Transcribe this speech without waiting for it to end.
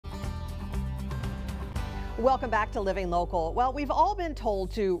Welcome back to Living Local. Well, we've all been told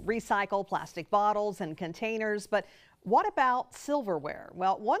to recycle plastic bottles and containers, but what about silverware?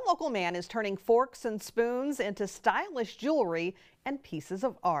 Well, one local man is turning forks and spoons into stylish jewelry and pieces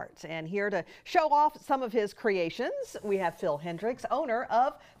of art. And here to show off some of his creations, we have Hendrix, owner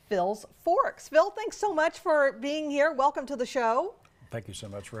of Phil's Phorks. Phil, thanks so much for being here. Welcome to the show. Thank you so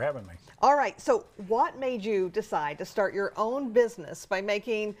much for having me. All right, so what made you decide to start your own business by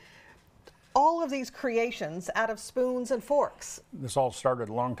making all of these creations out of spoons and forks? This all started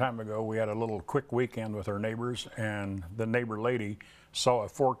a long time ago. We had a little quick weekend with our neighbors, and the neighbor lady saw a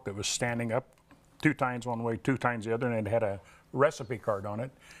fork that was standing up 2 times one way, 2 times the other, and it had a recipe card on it.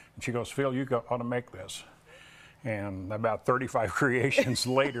 And she goes, "Phil, you ought to make this." And about 35 creations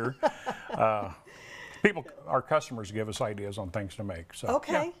later, our customers give us ideas on things to make. So,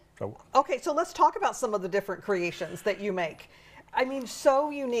 okay. Yeah, okay, so let's talk about some of the different creations that you make. I mean, so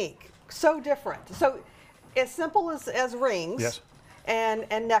unique, so different. So as simple as rings, yes, and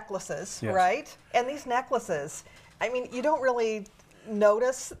necklaces, yes, right? And these necklaces, I mean, you don't really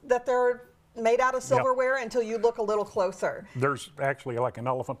notice that they're made out of silverware until you look a little closer. There's actually like an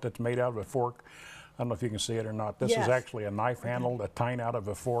elephant that's made out of a fork. I don't know if you can see it or not. This is actually a knife handle that's tying out of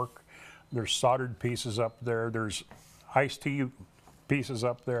a fork. There's soldered pieces up there. There's iced tea pieces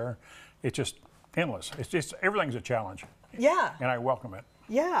up there. It's just endless. It's just, everything's a challenge. Yeah. And I welcome it.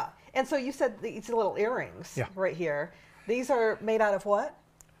 Yeah. And so you said these little earrings right here. These are made out of what?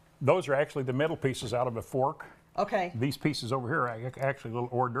 Those are actually the middle pieces out of a fork. Okay. These pieces over here are actually little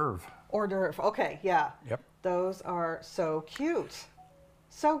hors d'oeuvre. Hors d'oeuvre. Okay, yeah. Yep. Those are so cute.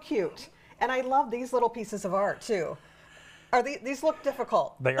 So cute. And I love these little pieces of art too. Are these look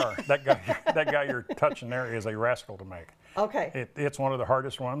difficult? They are. That guy you're touching there is a rascal to make. Okay. It's one of the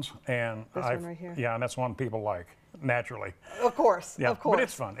hardest ones, and this one right here. Yeah, and that's one people like naturally. Of course. Yeah, of course. but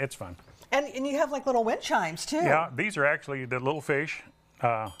it's fun. It's fun. And you have like little wind chimes too. Yeah, these are actually the little fish.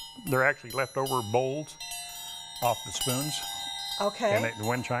 They're actually leftover bowls off the spoons. Okay. And the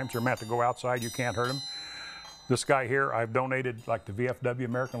wind chimes are meant to go outside. You can't hurt them. This guy here, I've donated like the VFW,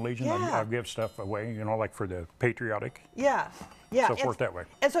 American Legion. I give stuff away, you know, like for the patriotic. Yeah, yeah. So forth that way.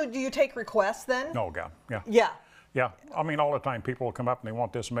 And so do you take requests then? Oh God, yeah. Yeah. Yeah, I mean all the time people will come up and they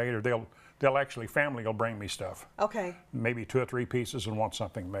want this made, or they'll actually, family will bring me stuff. Okay. Maybe 2 or 3 pieces and want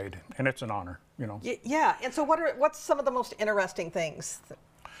something made, and it's an honor, you know. Yeah, and so what's some of the most interesting things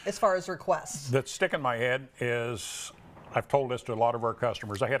as far as requests? That stick in my head is, I've told this to a lot of our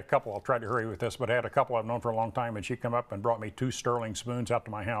customers. I had a couple, I'll try to hurry with this, but I had a couple I've known for a long time, and she come up and brought me 2 sterling spoons out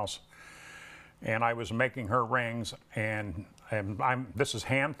to my house. And I was making her rings, and this is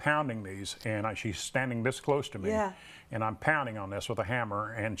hand pounding these, and she's standing this close to me, and I'm pounding on this with a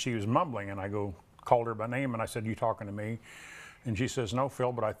hammer, and she was mumbling, and I called her by name, and I said, "You talking to me?" And she says, "No,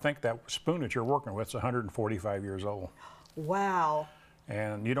 Phil, but I think that spoon that you're working with is 145 years old." Wow.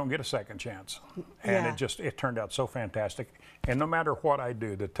 And you don't get a second chance. And it turned out so fantastic. And no matter what I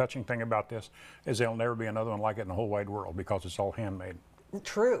do, the touching thing about this is there'll never be another one like it in the whole wide world, because it's all handmade.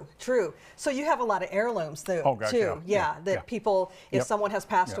 True, true. So you have a lot of heirlooms too, that people, if someone has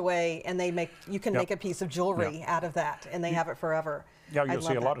passed away, and you can make a piece of jewelry out of that, and they have it forever. Yeah, you'll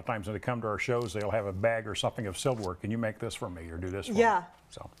see a lot of times when they come to our shows, they'll have a bag or something of silverware. Can you make this for me, or do this for me?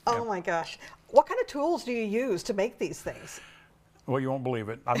 So, oh my gosh. What kind of tools do you use to make these things? Well, you won't believe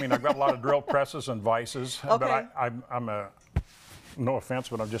it. I mean, I've got a lot of drill presses and vices, but I'm no offense,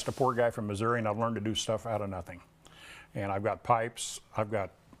 but I'm just a poor guy from Missouri, and I've learned to do stuff out of nothing. And I've got pipes, I've got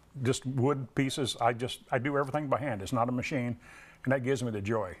just wood pieces. I do everything by hand. It's not a machine, and that gives me the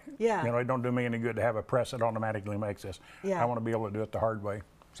joy. Yeah. You know, it don't do me any good to have a press that automatically makes this. Yeah. I want to be able to do it the hard way.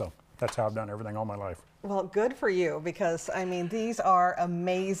 So that's how I've done everything all my life. Well, good for you, because I mean, these are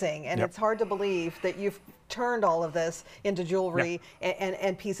amazing, and it's hard to believe that you've turned all of this into jewelry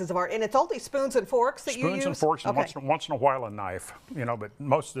and pieces of art. And it's only spoons and forks that you use? Spoons and forks, and once in a while a knife, you know, but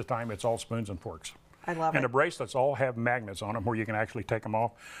most of the time it's all spoons and forks. I love it. And the bracelets all have magnets on them where you can actually take them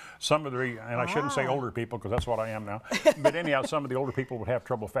off. Some of the, and I shouldn't say older people, because that's what I am now, but anyhow, some of the older people would have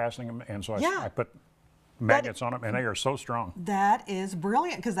trouble fastening them, and so I put magnets on them, and they are so strong. That is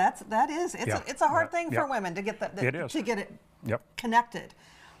brilliant, because it's a hard thing for women to get it connected.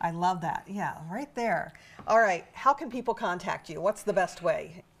 I love that. Yeah, right there. All right, how can people contact you? What's the best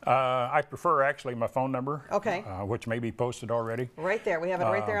way? I prefer actually my phone number, which may be posted already. Right there, we have it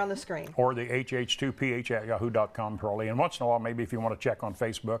right there on the screen. Or the hh2ph@yahoo.com probably. And once in a while, maybe if you want to check on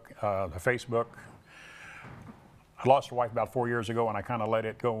Facebook, the Facebook, I lost a wife about 4 years ago, and I kind of let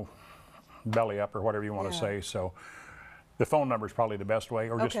it go belly up, or whatever you want to say. So the phone number is probably the best way,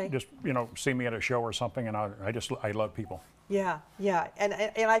 or just you know, see me at a show or something, and I love people. Yeah, yeah,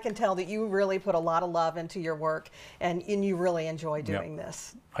 and I can tell that you really put a lot of love into your work, and you really enjoy doing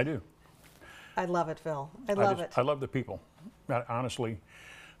this. I do. I love it, Phil. I love it. I love the people. Honestly,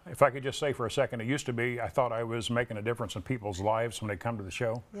 if I could just say for a second, it used to be I thought I was making a difference in people's lives when they come to the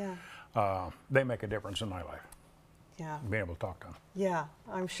show. Yeah. They make a difference in my life. Yeah. Being able to talk to them. Yeah,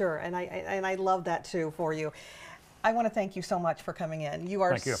 I'm sure, and I love that too for you. I want to thank you so much for coming in. You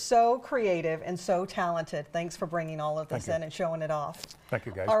are so creative and so talented. Thanks for bringing all of this in and showing it off. Thank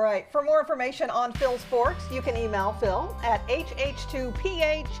you, guys. All right, for more information on Phil's Phorks, you can email Phil at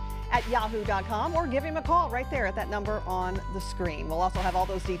hh2ph@yahoo.com or give him a call right there at that number on the screen. We'll also have all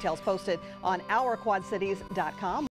those details posted on ourquadcities.com.